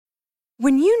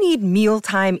When you need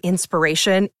mealtime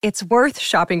inspiration, it's worth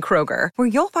shopping Kroger, where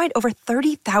you'll find over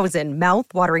 30,000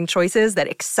 mouth-watering choices that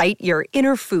excite your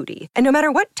inner foodie. And no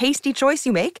matter what tasty choice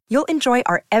you make, you'll enjoy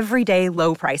our everyday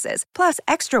low prices, plus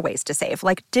extra ways to save,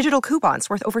 like digital coupons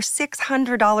worth over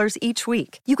 $600 each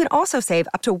week. You can also save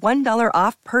up to $1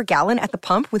 off per gallon at the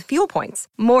pump with fuel points.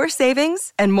 More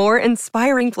savings and more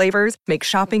inspiring flavors make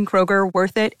shopping Kroger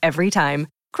worth it every time.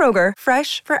 Kroger,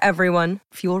 fresh for everyone.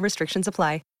 Fuel restrictions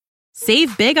apply.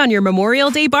 Save big on your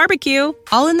Memorial Day barbecue,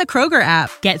 all in the Kroger app.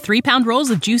 Get 3-pound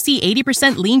rolls of juicy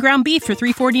 80% lean ground beef for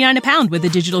 $3.49 a pound with a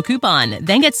digital coupon.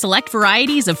 Then get select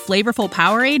varieties of flavorful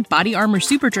Powerade, Body Armor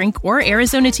Super Drink, or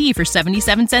Arizona tea for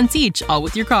 77 cents each, all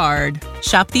with your card.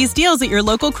 Shop these deals at your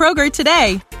local Kroger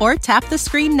today, or tap the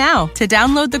screen now to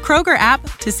download the Kroger app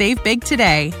to save big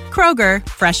today. Kroger,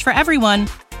 fresh for everyone.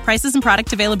 Prices and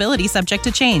product availability subject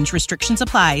to change. Restrictions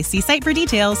apply. See site for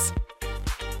details.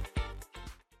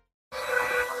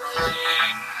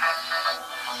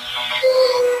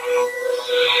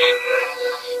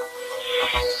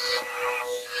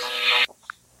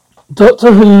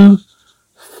 Doctor Who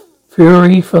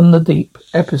Fury from the Deep,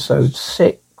 Episode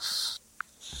 6.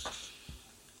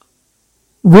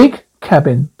 Rig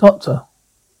cabin. Doctor,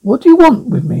 what do you want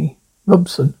with me?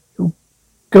 Robson, you're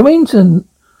going to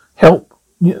help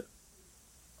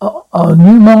our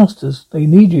new masters. They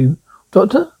need you.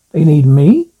 Doctor, they need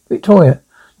me? Victoria.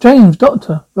 James,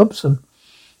 Doctor, Robson,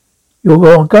 you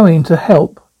are going to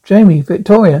help Jamie.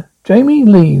 Victoria. Jamie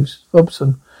leaves.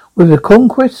 Robson. With the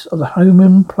conquest of the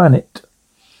human planet.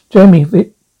 Jamie,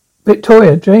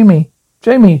 Victoria, Jamie,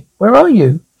 where are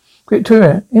you?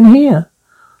 Victoria, in here.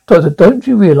 Doctor, don't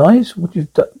you realize what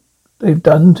they've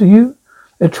done to you?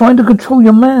 They're trying to control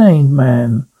your mind,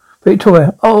 man.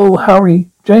 Victoria, oh,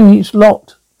 hurry. Jamie, it's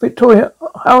locked. Victoria,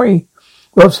 hurry.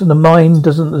 Robson, the mind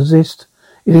doesn't exist.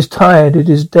 It is tired. It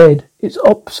is dead. It's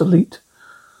obsolete.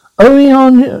 Only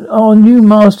our new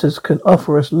masters can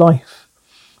offer us life.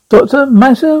 Doctor,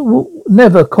 matter will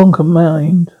never conquer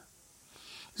mind.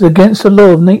 It's against the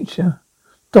law of nature.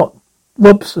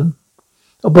 Robson,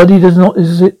 a body does not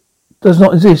exist.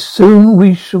 Soon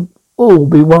we shall all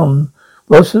be one.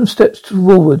 Robson steps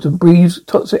forward and breathes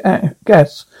toxic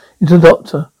gas into the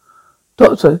Doctor.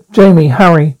 Doctor, Jamie,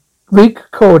 hurry. Rig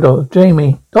corridor,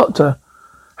 Jamie. Doctor,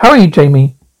 hurry,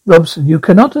 Jamie. Robson, you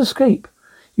cannot escape.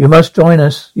 You must join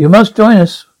us. You must join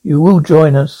us. You will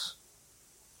join us.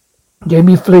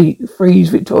 Jamie frees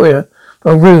Victoria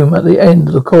from a room at the end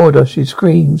of the corridor. She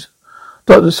screams.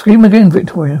 Doctor, scream again,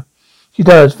 Victoria. She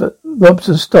does, but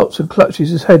Robson stops and clutches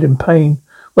his head in pain.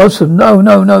 Robson,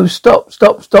 no, stop.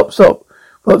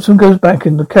 Robson goes back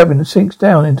in the cabin and sinks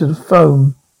down into the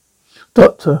foam.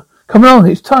 Doctor, come along,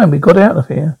 it's time we got out of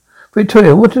here.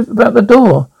 Victoria, what about the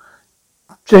door?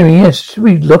 Jamie, yes, should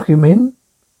we lock him in?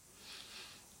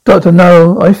 Doctor,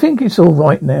 no, I think it's all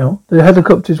right now. The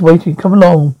helicopter's waiting. Come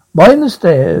along. Mind the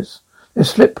stairs. They're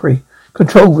slippery.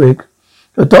 Control rig.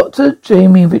 The Doctor,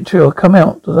 Jamie and Victoria come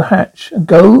out to the hatch and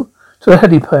go to the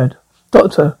helipad.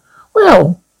 Doctor,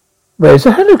 well, where's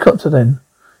the helicopter then?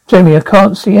 Jamie, I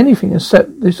can't see anything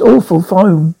except this awful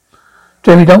foam.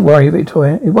 Jamie, don't worry,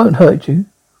 Victoria. It won't hurt you.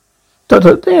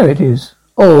 Doctor, there it is.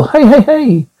 Oh,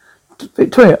 hey.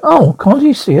 Victoria, oh, can't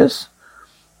he see us?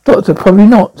 Doctor, probably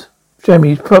not.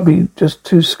 Jamie's probably just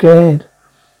too scared.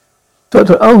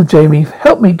 Doctor, oh, Jamie,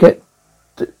 help me get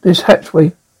this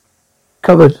hatchway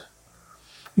covered.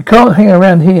 You can't hang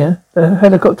around here. The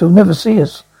helicopter will never see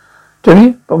us.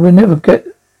 Jamie, but we'll never get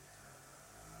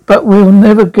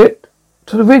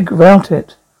to the rig without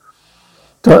it.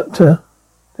 Doctor,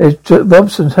 there's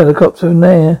Robson's helicopter in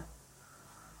there.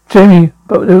 Jamie,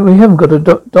 but we haven't got a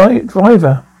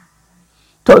driver.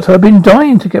 Doctor, I've been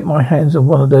dying to get my hands on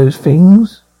one of those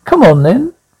things. Come on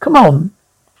then. Come on.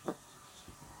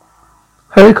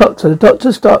 Helicopter. The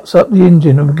Doctor starts up the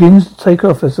engine and begins to take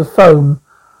off as the foam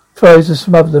tries to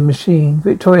smother the machine.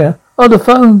 Victoria. Oh, the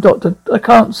foam, Doctor. I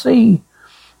can't see.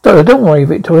 Doctor, don't worry,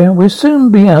 Victoria. We'll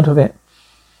soon be out of it.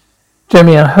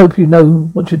 Jamie, I hope you know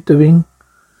what you're doing.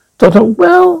 Doctor,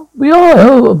 well, we are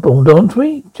overboard, aren't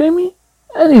we, Jamie?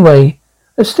 Anyway,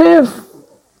 Astaire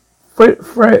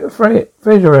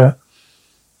Fredera.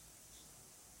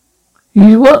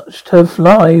 We watched her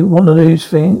fly one of these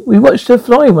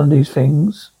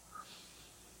things.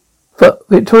 But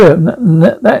Victoria,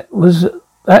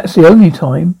 that's the only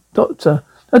time. Doctor,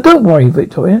 now don't worry,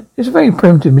 Victoria. It's a very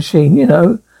primitive machine, you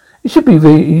know. It should be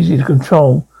very easy to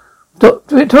control.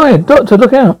 Victoria, Doctor,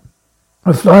 look out.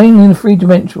 We're flying in three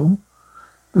dimensions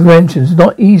is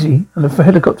not easy, and the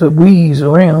helicopter wheezes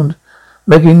around,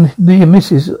 making near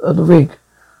misses of the rig.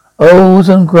 Oars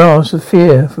and grasps of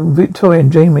fear from Victoria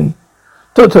and Jamie.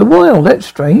 Doctor, well, that's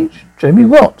strange. Jamie,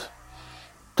 what?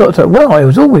 Doctor, well, I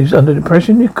was always under the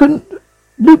impression you couldn't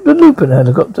loop the loop in a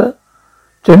helicopter.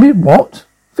 Jamie, what?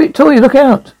 Victoria, look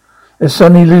out. They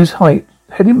suddenly lose height,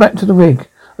 heading back to the rig.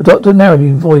 The doctor narrowly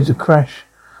avoids a crash.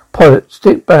 Pilot,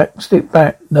 stick back,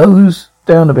 nose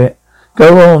down a bit.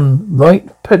 Go on,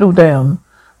 right pedal down,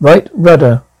 right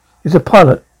rudder. Is the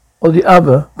pilot or the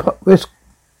other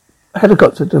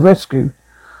helicopter to rescue?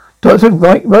 Doctor,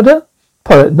 right rudder?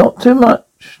 Pilot, not too much.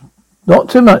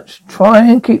 Try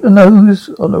and keep the nose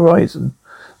on the horizon.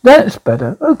 That's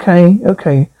better.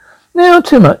 Okay. Now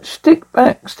too much. Stick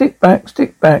back. You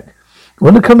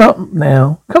want to come up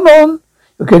now? Come on.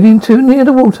 You're getting too near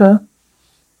the water.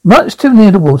 Much too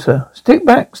near the water. Stick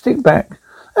back.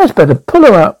 That's better. Pull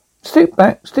her up. Stick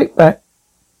back.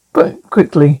 But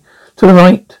quickly. To the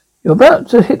right. You're about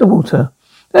to hit the water.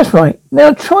 That's right.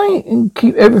 Now try and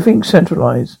keep everything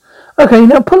centralized. Okay,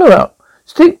 now pull her up.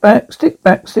 Stick back.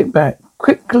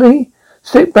 Quickly.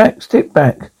 Stick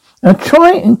back. Now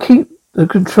try and keep the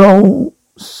control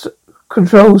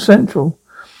central.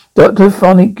 Doctor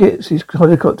finally gets his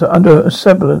helicopter under a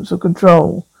semblance of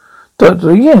control.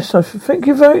 Doctor, yes, I thank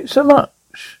you very so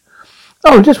much.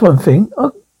 Oh, just one thing.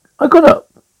 I got up.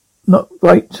 Not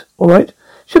right. All right.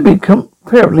 Should be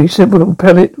comparatively simple to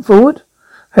propel it forward.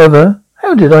 However,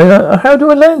 how do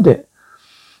I land it?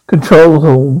 Control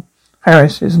hall.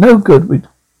 Harris, it's no good. We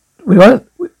won't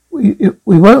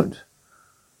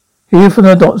hear from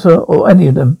the doctor or any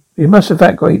of them. We must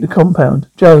evacuate the compound.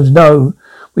 Jones, no.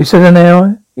 We said an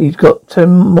hour. He's got 10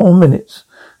 more minutes.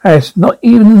 Harris, but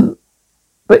even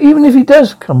if he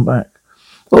does come back,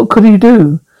 what could he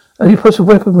do? Any possible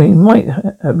weapon he might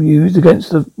have used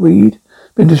against the weed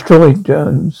been destroyed,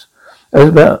 Jones.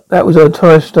 That was our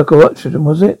tire stock of oxygen,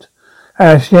 was it?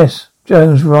 Harris, yes.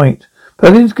 Jones, right.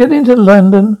 Perkins, get on to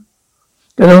London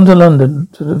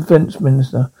to the defence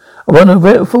minister. I want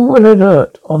a full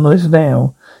alert on this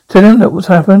now. Tell him that what's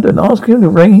happened and ask him to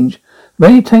arrange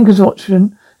many tankers of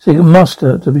oxygen so he can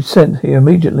muster to be sent here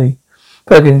immediately.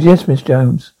 Perkins, yes, Miss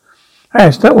Jones.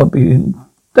 Harris, that won't be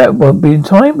in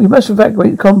time. We must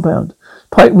evacuate the compound.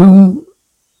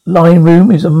 Line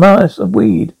room is a mass of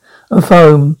weed and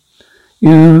foam.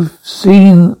 You've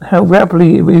seen how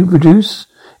rapidly it will reduce.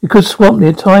 It could swamp the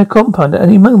entire compound at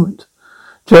any moment.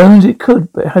 Jones, it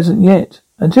could, but it hasn't yet.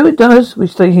 Until it does, we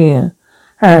stay here.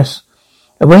 Harris,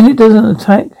 and when it doesn't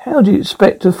attack, how do you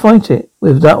expect to fight it?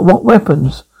 Without what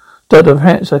weapons? Doctor,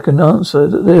 perhaps I can answer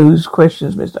those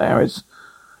questions, Mr. Harris.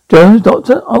 Jones,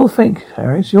 Doctor? Oh, thank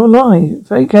Harris, you're alive.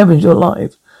 Thank heavens you're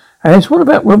alive. Harris, what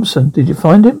about Robson? Did you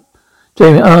find him?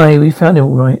 Jamie, aye, we found him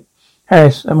all right.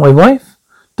 Harris, and my wife?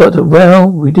 Doctor, well,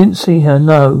 we didn't see her,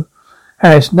 no.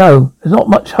 Harris, no, there's not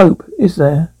much hope, is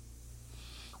there?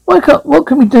 What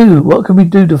can we do? What can we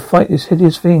do to fight this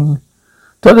hideous thing?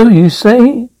 Doctor, you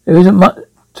say there isn't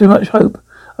too much hope.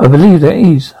 I believe there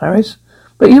is, Harris.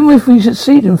 But even if we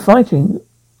succeed in fighting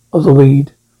of the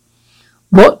weed,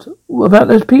 what about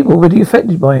those people already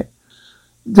affected by it?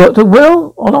 Doctor,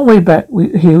 well, on our way back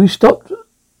we stopped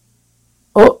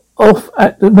off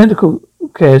at the medical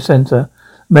care centre.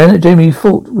 The man that Jamie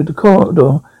fought with the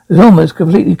corridor is almost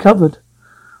completely covered.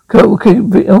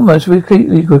 Almost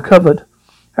completely recovered.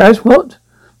 Harris, what?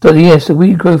 Doctor, yes, the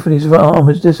weed growth in his arm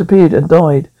has disappeared and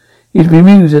died. He's been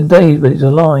bemused and dazed, but he's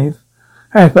alive.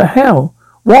 Harris, but how?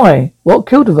 Why? What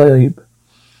killed the babe?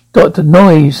 Doctor,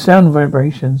 noise, sound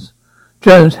vibrations.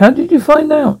 Jones, how did you find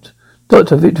out?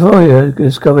 Doctor, Victoria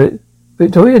discovered it.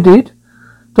 Victoria did?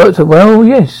 Doctor, well,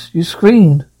 yes, you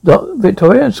screamed.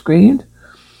 Victoria screamed?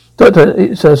 Doctor,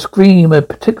 it's a scream, a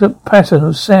particular pattern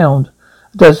of sound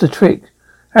does the trick.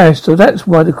 Harris, so that's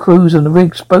why the crews and the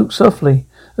rig spoke softly.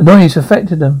 The noise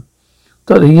affected them.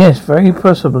 Doctor, yes, very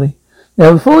possibly.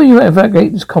 Now, before you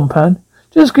evacuate this compound,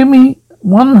 just give me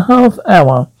 1/2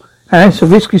 hour. Harris, the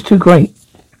risk is too great.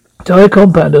 The entire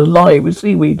compound is alive with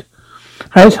seaweed.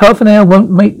 Harris, half an hour won't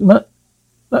make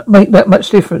that much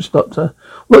difference, Doctor.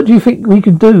 What do you think we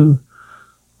can do?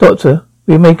 Doctor,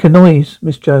 we make a noise,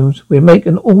 Miss Jones. We make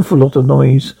an awful lot of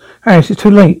noise. Harris, it's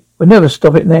too late. We'll never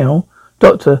stop it now.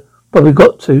 Doctor, but we've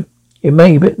got to. It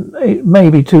may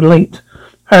be too late.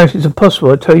 Harris, it's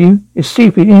impossible, I tell you. It's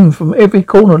seeping in from every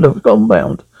corner of the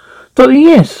compound. Doctor,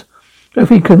 yes. If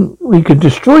we can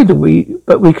destroy the weed,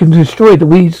 but we can destroy the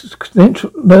weed's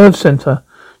nerve center.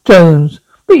 Jones,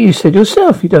 but you said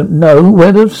yourself you don't know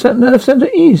where the nerve center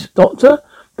is, Doctor.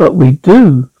 But we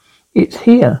do. It's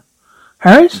here.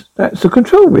 Harris, that's the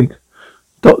control rig.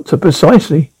 Doctor,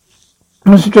 precisely. It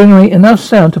must generate enough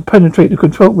sound to penetrate the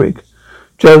control rig.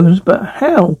 Jones, but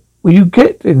how will you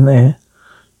get in there?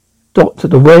 Doctor,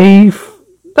 the way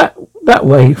That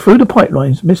way, through the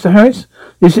pipelines. Mr. Harris,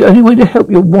 this is the only way to help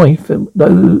your wife and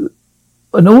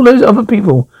all those other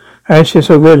people. Harris, yes,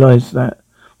 I realise that.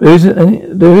 There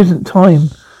isn't time.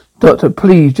 Doctor,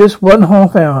 please, just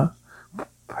 1/2 hour.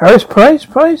 Harris,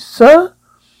 Price, sir?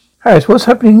 Harris, what's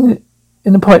happening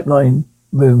in the pipeline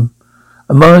room?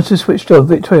 A monitor switched on.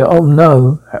 Victoria, oh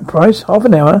no. Price, 1/2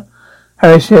 an hour?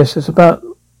 Harris, yes, that's about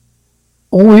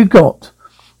all we've got.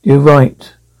 You're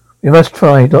right. We must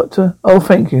try, Doctor. Oh,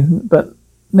 thank you. But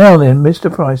now then,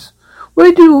 Mr. Price,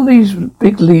 where do all these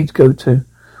big leads go to?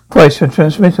 Price, for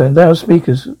transmitter and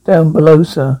loudspeakers down below,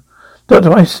 sir.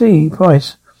 Doctor, I see.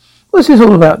 Price, what's this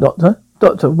all about, Doctor?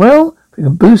 Doctor, well, we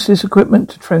can boost this equipment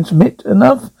to transmit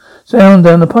enough sound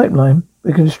down the pipeline.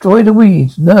 We can destroy the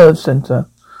weeds nerve center.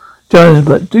 Jones,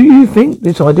 but do you think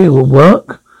this idea will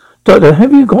work? Doctor,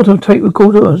 have you got a tape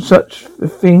recorder or such a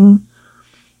thing?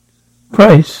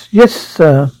 Price, yes,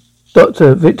 sir.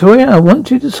 Doctor, Victoria, I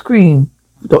want you to scream.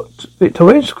 Doctor,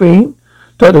 Victoria, scream.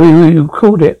 Doctor, we will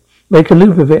record it. Make a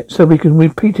loop of it so we can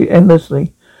repeat it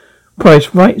endlessly.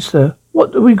 Price, right, sir.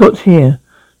 What have we got here?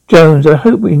 Jones, I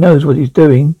hope he knows what he's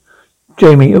doing.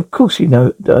 Jamie, of course he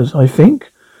does, I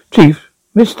think. Chief,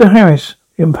 Mr. Harris,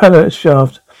 the impeller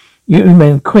shaft. You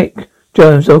men, quick.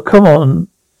 Jones, oh, come on,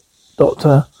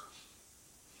 Doctor.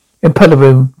 Impeller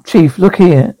room. Chief, look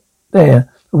here. There.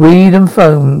 Weed and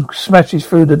foam smashes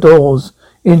through the doors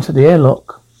into the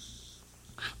airlock.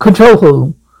 Control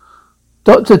hall.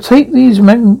 Doctor, take these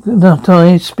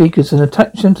magnetized speakers and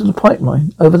attach them to the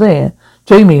pipeline. Over there.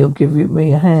 Jamie will give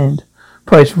me a hand.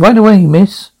 Price, right away,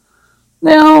 miss.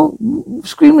 Now,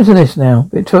 scream into this now.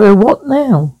 Victoria, what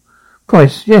now?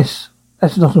 Price, yes.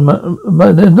 That's not a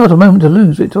moment to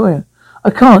lose, Victoria.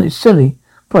 I can't, it's silly.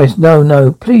 Price,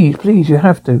 no, please, you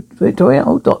have to. Victoria,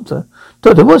 oh, Doctor,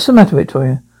 what's the matter,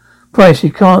 Victoria? Price,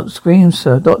 you can't scream,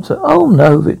 sir. Doctor, oh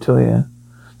no, Victoria.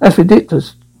 That's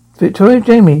ridiculous. Victoria,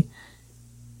 Jamie,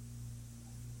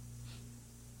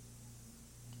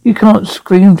 you can't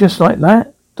scream just like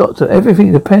that. Doctor,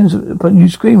 everything depends upon you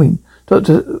screaming.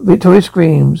 Doctor, Victoria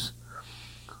screams.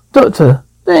 Doctor,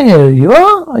 there you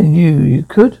are. I knew you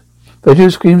could.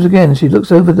 Victoria screams again. She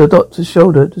looks over the doctor's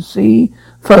shoulder to see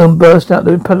foam burst out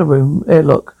the impeller room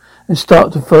airlock and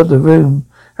start to flood the room.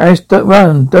 Harris, don't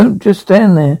run. Don't just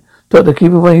stand there. Doctor,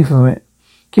 keep away from it.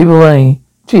 Keep away.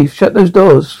 Chief, shut those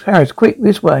doors. Harris, quick,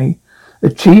 this way. The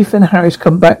Chief and Harris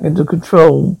come back into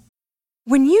control.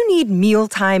 When you need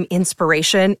mealtime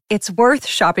inspiration, it's worth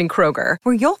shopping Kroger,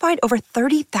 where you'll find over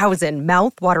 30,000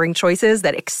 mouth-watering choices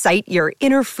that excite your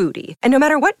inner foodie. And no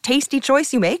matter what tasty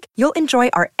choice you make, you'll enjoy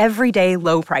our everyday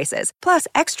low prices, plus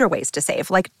extra ways to save,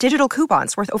 like digital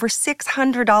coupons worth over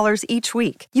 $600 each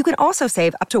week. You can also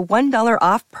save up to $1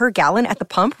 off per gallon at the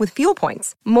pump with fuel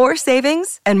points. More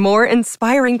savings and more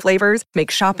inspiring flavors make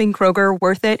shopping Kroger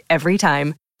worth it every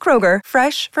time. Kroger,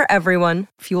 fresh for everyone.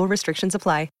 Fuel restrictions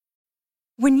apply.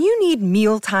 When you need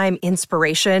mealtime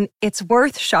inspiration, it's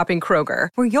worth shopping Kroger,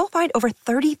 where you'll find over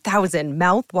 30,000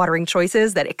 mouth-watering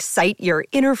choices that excite your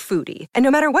inner foodie. And no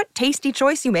matter what tasty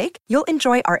choice you make, you'll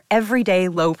enjoy our everyday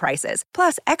low prices,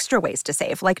 plus extra ways to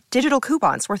save, like digital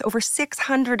coupons worth over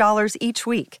 $600 each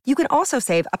week. You can also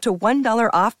save up to $1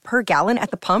 off per gallon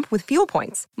at the pump with fuel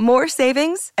points. More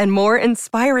savings and more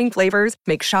inspiring flavors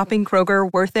make shopping Kroger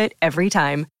worth it every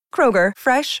time. Kroger,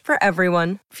 fresh for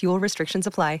everyone. Fuel restrictions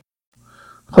apply.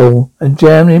 Hall and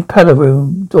jammed in impeller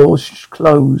room doors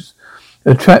closed.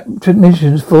 The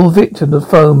technicians fall victim to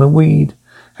foam and weed.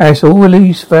 Harris, all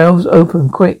release valves open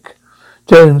quick.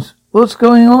 Jones, what's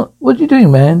going on? What are you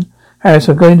doing, man? Harris,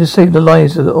 I'm going to save the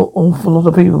lives of an awful lot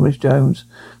of people, Miss Jones.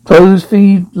 Close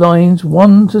feed lines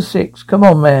 1 to 6. Come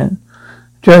on, man.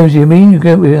 Jones, you mean you're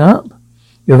going up?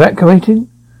 You're evacuating?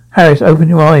 Harris, open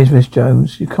your eyes, Miss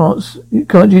Jones.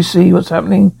 Can't you see what's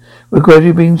happening? We're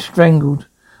gradually being strangled.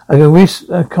 I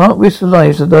can't risk the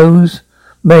lives of those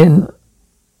men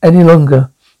any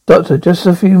longer. Doctor, just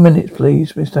a few minutes,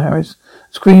 please, Mr. Harris.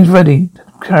 Screen's ready.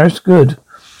 Harris, good.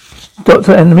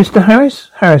 Doctor and Mr.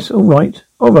 Harris? Harris, all right.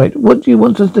 What do you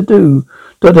want us to do?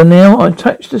 Doctor, now I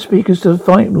attach the speakers to the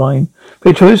pipeline.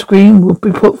 Victoria's screen will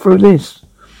be put through this.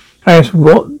 Harris,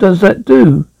 what does that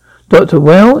do? Doctor,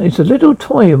 well, it's a little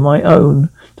toy of my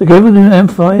own. Together with the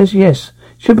amplifiers, yes,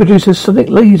 should produce a sonic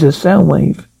laser sound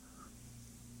wave.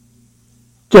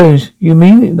 Jones, you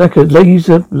mean like a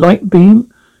laser light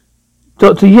beam?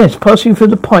 Doctor, yes, passing through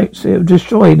the pipes, it will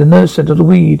destroy the nerve center of the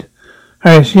weed.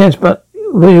 Harris, yes, but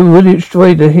will it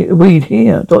destroy the weed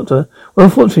here, Doctor? Well,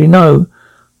 unfortunately, no.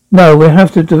 No, we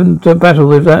have to battle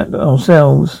with that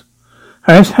ourselves.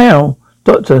 Harris, how?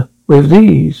 Doctor, with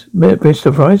these,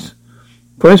 Mr. Price.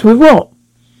 Price, with what?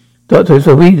 Doctor, if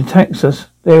the weed attacks us,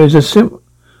 there is a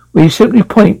We simply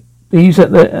point these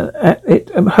at it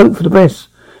and hope for the best.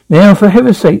 Now, for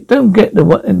heaven's sake, don't get in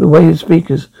the way of the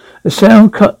speakers. The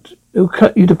sound will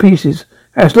cut you to pieces.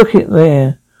 Harris, look it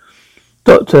there.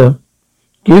 Doctor,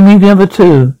 give me the other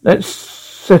two. Let's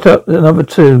set up another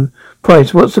two.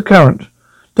 Price, what's the current?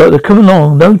 Doctor, come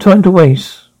along. No time to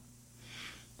waste.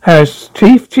 Harris,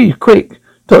 Chief, quick.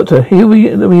 Doctor, here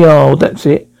we are. That's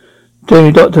it.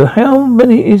 Jamie, Doctor, how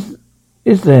many is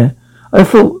there? I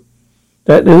thought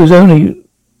that there was only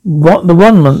the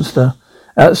one monster.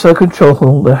 Outside control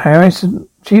hall,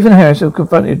 Chief and Harris have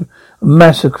confronted a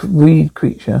massive weed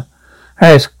creature.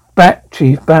 Harris, back,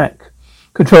 Chief, back.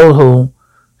 Control hall.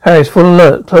 Harris, full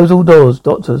alert. Close all doors.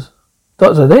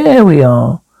 Doctor, there we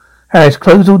are. Harris,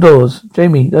 close all doors.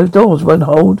 Jamie, those doors won't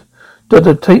hold.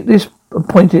 Doctor, take this and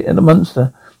point it at the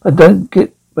monster. But don't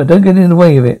get in the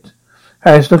way of it.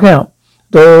 Harris, look out.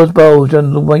 Doors bulge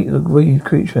under the weight of the weed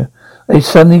creature. They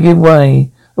suddenly give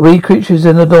way. The weed creature's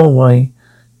in the doorway.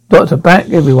 Doctor, back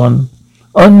everyone.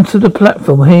 Onto the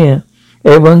platform here.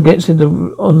 Everyone gets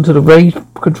onto the raised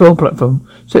control platform.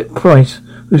 Except Price,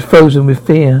 who's frozen with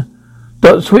fear.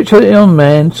 Doctor, switch it on,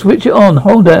 man. Switch it on.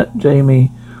 Hold that,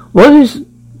 Jamie.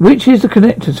 Which is the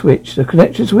connector switch? The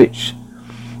connector switch?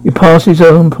 He passes his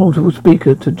own portable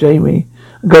speaker to Jamie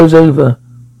and goes over.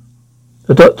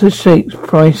 The doctor shakes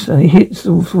Price and he hits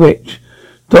the switch.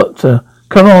 Doctor,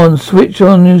 come on, switch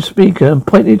on your speaker and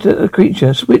point it at the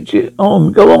creature. Switch it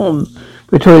on, go on.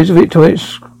 Victoria's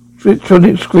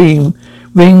electronic scream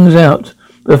rings out.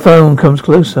 The phone comes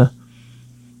closer.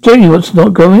 Jamie, what's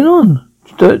not going on?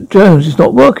 Jones, it's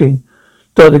not working.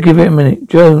 Doctor, give it a minute.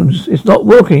 Jones, it's not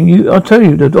working. I'll tell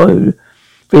you,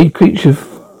 the creature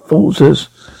falters.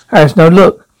 Harris, now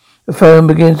look. The phone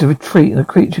begins to retreat and the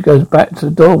creature goes back to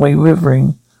the doorway,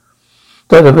 quivering.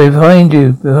 Doctor, behind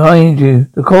you,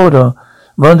 the corridor.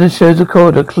 Monitor shows the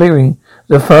corridor clearing.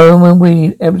 The foam and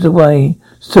weed ebbs away.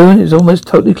 Soon it's almost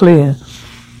totally clear.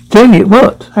 Jamie, it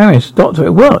worked. Harris, Doctor,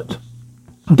 it worked.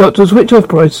 Doctor, switch off,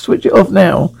 Price. Switch it off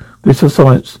now. Bit of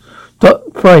silence.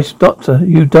 Price, Doctor,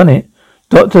 you've done it.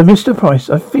 Doctor, Mr. Price,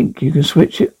 I think you can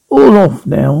switch it all off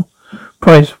now.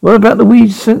 Price, what about the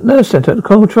weed nurse center at the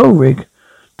control rig?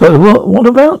 Doctor, what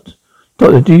about?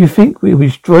 Doctor, do you think we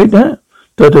destroyed that?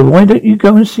 Doctor, why don't you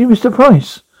go and see Mr.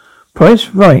 Price? Price,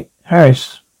 right.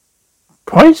 Harris.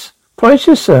 Price? Price,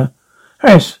 yes, sir.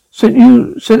 Harris, sent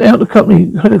out the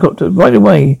company helicopter right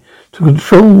away to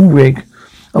control rig.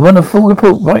 I want a full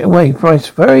report right away. Price,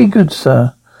 very good,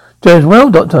 sir. Jones, well,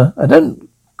 Doctor, I don't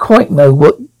quite know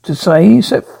what to say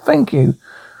except thank you.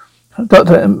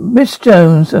 Doctor, Miss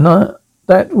Jones and I,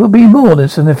 that will be more than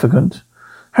significant.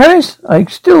 Harris, I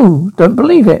still don't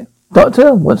believe it.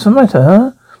 Doctor, what's the matter,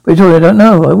 huh? Victoria, I don't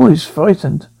know. I'm always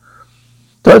frightened.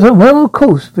 Doctor, well, of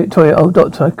course. Victoria, oh,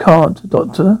 Doctor, I can't.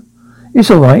 Doctor, it's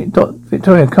all right.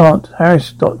 Victoria, can't.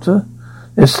 Harris, Doctor,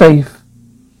 they're safe.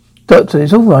 Doctor,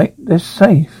 it's all right. They're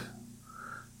safe.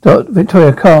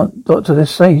 Victoria, can't. Doctor, they're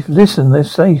safe. Listen, they're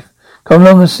safe. Come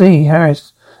along and see.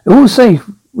 Harris, they're all safe.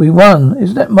 We won.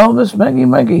 Isn't that marvelous? Maggie.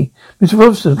 Mr.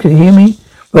 Robson, can you hear me?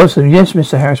 Robson, yes,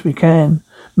 Mr. Harris, we can.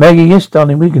 Maggie, yes,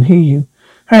 darling, we can hear you.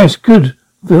 Harris, good.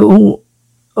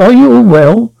 Are you all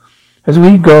well? Has the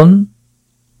weed gone?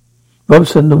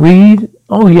 Robson, the weed?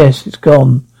 Oh, yes, it's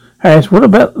gone. Harris, what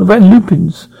about the Van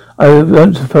Lupins? I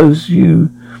don't suppose you...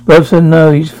 Robson,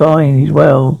 no, he's fine, he's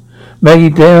well. Maggie,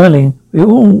 darling, we're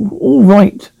all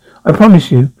right. I promise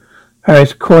you.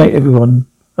 Harris, quiet, everyone.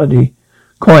 Buddy,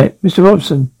 quiet. Mr.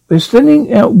 Robson, we're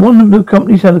sending out one of the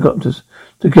company's helicopters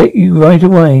to get you right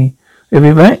away. They'll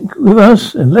be back with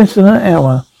us in less than an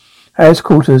hour. Harris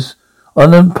quarters.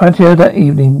 On the patio that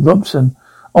evening, Robson,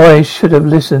 I should have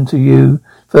listened to you.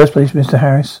 First place, Mr.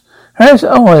 Harris. Harris,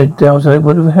 I doubt I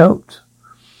would have helped.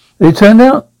 It turned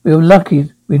out we were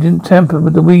lucky we didn't tamper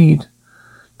with the weed.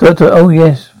 Doctor, oh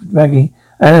yes, Maggie.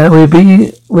 And we'll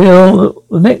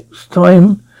the next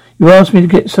time you ask me to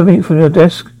get something from your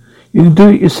desk, you can do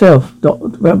it yourself, Dr.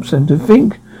 Robson. To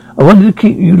think I wanted to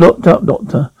keep you locked up,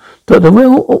 Doctor. Doctor,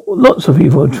 well, lots of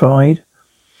people have tried.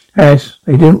 Harris,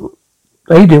 they didn't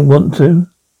want to.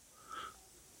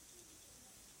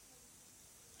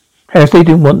 Harris, they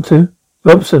didn't want to.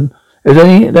 Robson,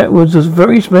 that was a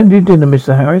very splendid dinner,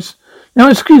 Mr. Harris. Now,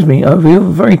 excuse me, I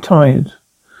feel very tired.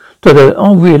 Doctor,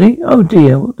 oh really? Oh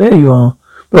dear, there you are.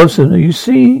 Robson, you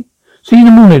see you in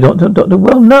the morning, Doctor. Doctor,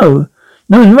 well, no.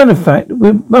 No, as a matter of fact,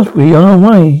 we must be on our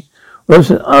way.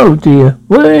 Robson, oh dear,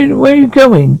 where are you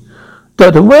going?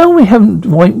 Doctor, well, we haven't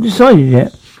quite decided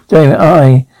yet.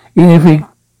 David, even if we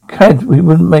had, we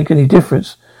wouldn't make any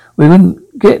difference. We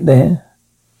wouldn't get there.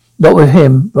 Not with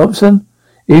him. Robson,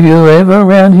 if you're ever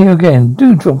around here again,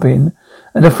 do drop in.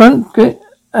 And the front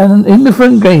and in the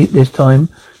front gate this time,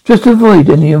 just to avoid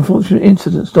any unfortunate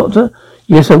incidents, Doctor.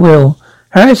 Yes, I will.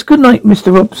 Harris, good night,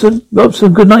 Mr. Robson.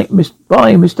 Robson, good night,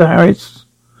 Bye, Mr. Harris.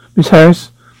 Miss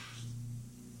Harris.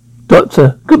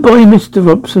 Doctor, goodbye, Mr.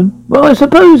 Robson. Well, I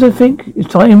think it's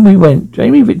time we went.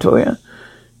 Jamie, Victoria.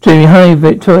 Jamie, hi,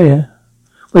 Victoria.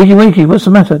 Wakey, what's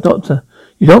the matter, Doctor?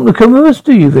 You don't want to come with us,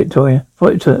 do you, Victoria?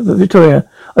 Victoria,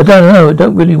 I don't know. I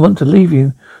don't really want to leave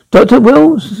you. Doctor,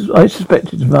 well, I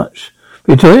suspected as much.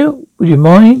 Victoria, would you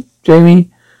mind?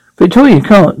 Jamie, Victoria, you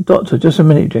can't. Doctor, just a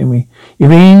minute, Jamie. You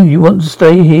mean you want to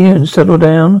stay here and settle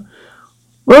down?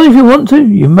 Well, if you want to,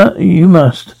 you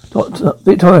must. Doctor,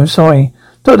 Victoria, I'm sorry.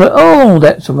 Doctor, oh,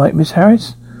 that's all right, Miss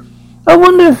Harris. I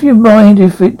wonder if you mind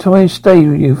if Victoria stayed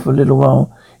with you for a little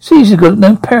while. See, she's got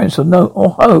no parents or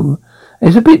home.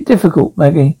 It's a bit difficult,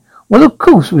 Maggie. Well, of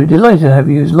course, we're delighted to have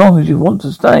you as long as you want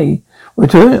to stay.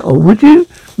 Victoria, or would you?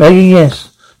 Maggie,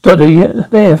 yes. Doctor, yeah,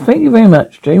 there, thank you very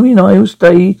much. Jamie and I will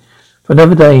stay for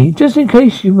another day, just in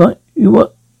case you want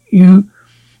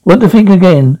to think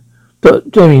again.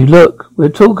 Jamie, look,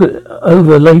 we'll talk it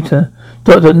over later.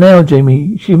 Doctor, now,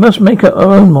 Jamie, she must make up her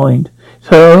own mind. It's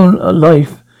her own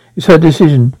life. It's her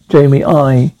decision. Jamie,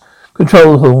 I.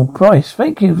 Control hall. Price.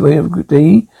 Thank you,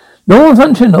 D. Normal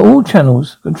function all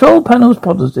channels. Control panels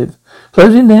positive.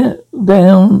 Closing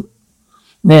down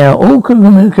now. All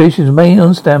communications remain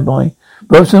on standby.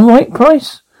 Robson, right,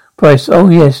 Price? Price, oh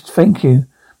yes, thank you.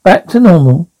 Back to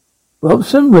normal.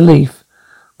 Robson, relief.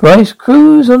 Price,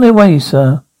 crews on their way,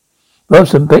 sir.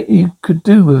 Robson, bet you could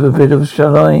do with a bit of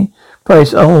shall I?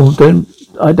 Price, oh,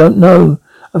 I don't know.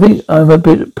 I think I'm a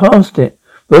bit past it.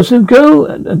 Robson, go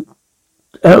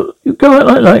you go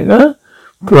out like that?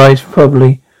 Price,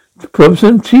 probably.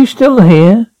 Robson, she's still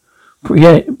here?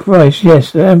 Yeah, Price,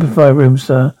 yes, the amplifier room,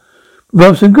 sir.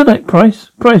 Robson, good night,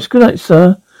 Price. Price, good night,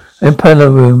 sir.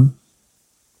 Impeller room.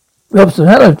 Robson,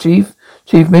 hello, Chief.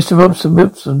 Chief, Mr.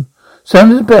 Robson.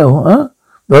 Sounded a bell, huh?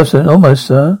 Robson, almost,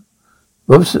 sir.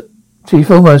 Robson, Chief,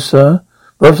 almost, sir.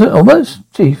 Robson, almost?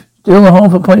 Chief, still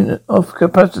half a point of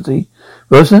capacity.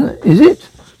 Robson, is it?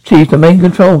 Chief, the main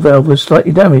control valve was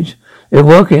slightly damaged. They're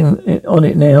working on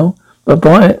it now, but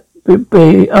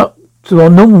be up to our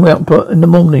normal output in the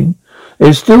morning.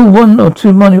 There's still 1 or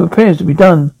 2 minor repairs to be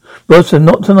done. Robson,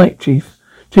 not tonight, Chief.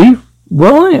 Chief?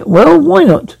 Why? Well, why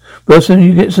not? Robson,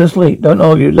 you get some sleep. Don't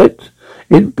argue. Leave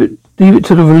it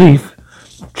to the relief.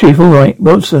 Chief, all right.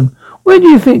 Robson, where do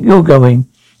you think you're going?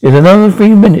 There's another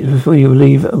 3 minutes before you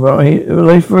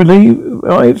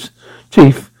arrives.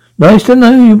 Chief, nice to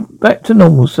know you back to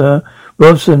normal, sir.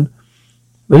 Robson,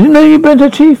 would you know you better,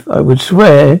 Chief? I would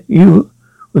swear you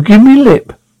would give me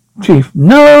lip. Chief,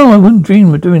 no, I wouldn't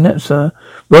dream of doing that, sir.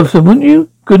 Robson, wouldn't you?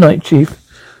 Good night, Chief.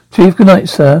 Chief, good night,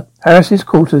 sir. Harris's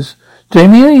quarters.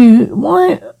 Jamie,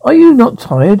 why are you not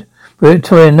tired?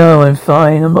 Victoria, no, I'm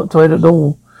fine. I'm not tired at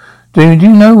all. Jamie, do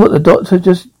you know what the doctor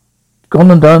just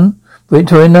gone and done?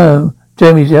 Victoria, no.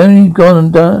 Jamie's only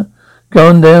gone down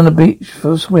the beach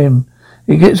for a swim.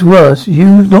 It gets worse.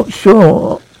 You're not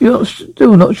sure. You're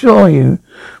still not sure, are you?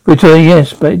 Victoria,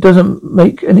 yes, but it doesn't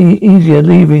make any easier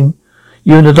leaving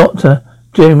you and the doctor.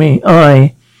 Jamie,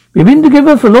 we've been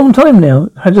together for a long time now.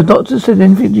 Has the doctor said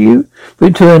anything to you?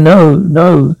 Victoria,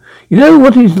 no. You know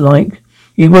what he's like.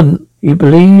 He wouldn't. He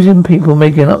believes in people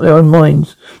making up their own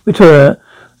minds. Victoria,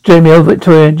 Jamie, oh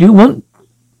Victoria, do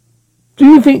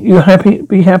you think you'll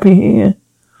be happy here?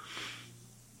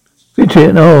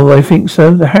 Victoria, no, I think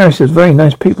so. The Harrises are very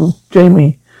nice people.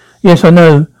 Jamie, yes, I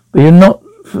know, but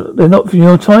they're not for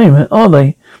your time, are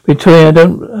they? Victoria,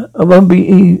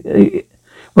 it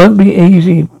won't be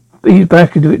easy. He's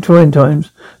back into Victorian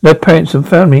times. No parents and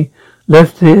family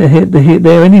left here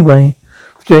there anyway.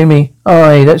 Jamie,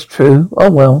 that's true. Oh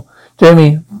well.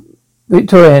 Jamie,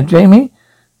 Victoria, Jamie,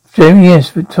 yes,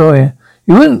 Victoria.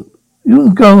 You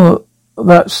wouldn't go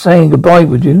without saying goodbye,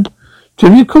 would you?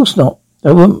 Jamie, of course not.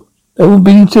 That won't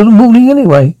be until the morning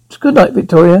anyway. It's good night,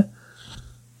 Victoria.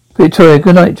 Victoria,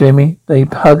 good night, Jamie. They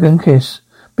hug and kiss.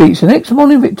 Beach. The next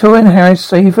morning, Victoria and Harris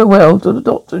say farewell to the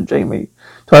doctor and Jamie.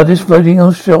 TARDIS floating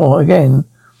on shore again.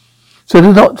 So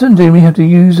the doctor and Jamie have to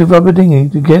use the rubber dinghy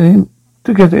to get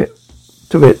it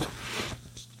to it.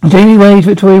 Jamie waves,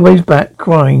 Victoria waves back,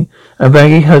 crying, and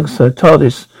Maggie hugs her.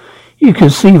 TARDIS. You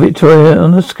can see Victoria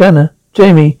on the scanner.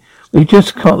 Jamie, we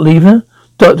just can't leave her.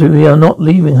 Doctor, we are not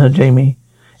leaving her, Jamie.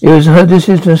 It was her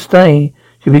decision to stay.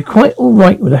 She'll be quite all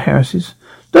right with the Harrises.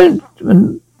 Don't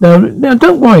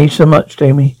worry so much,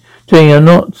 Jamie. Jamie,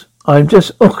 I'm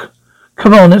just,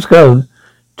 come on, let's go.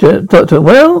 Doctor,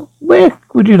 well, where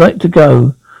would you like to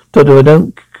go?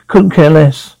 Doctor, couldn't care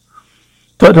less.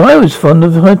 Doctor, I was fond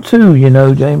of her too, you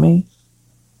know, Jamie.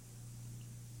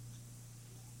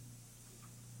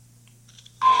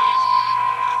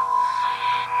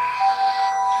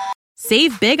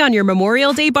 Save big on your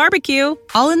Memorial Day barbecue,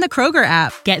 all in the Kroger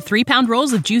app. Get 3-pound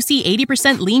rolls of juicy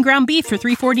 80% lean ground beef for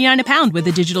 $3.49 a pound with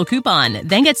a digital coupon.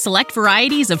 Then get select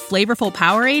varieties of flavorful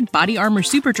Powerade, Body Armor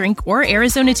Super Drink, or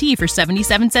Arizona tea for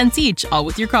 77 cents each, all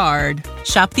with your card.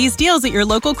 Shop these deals at your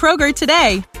local Kroger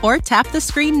today, or tap the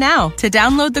screen now to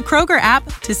download the Kroger app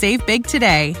to save big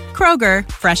today. Kroger,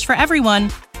 fresh for everyone.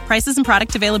 Prices and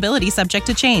product availability subject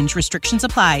to change. Restrictions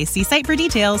apply. See site for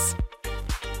details.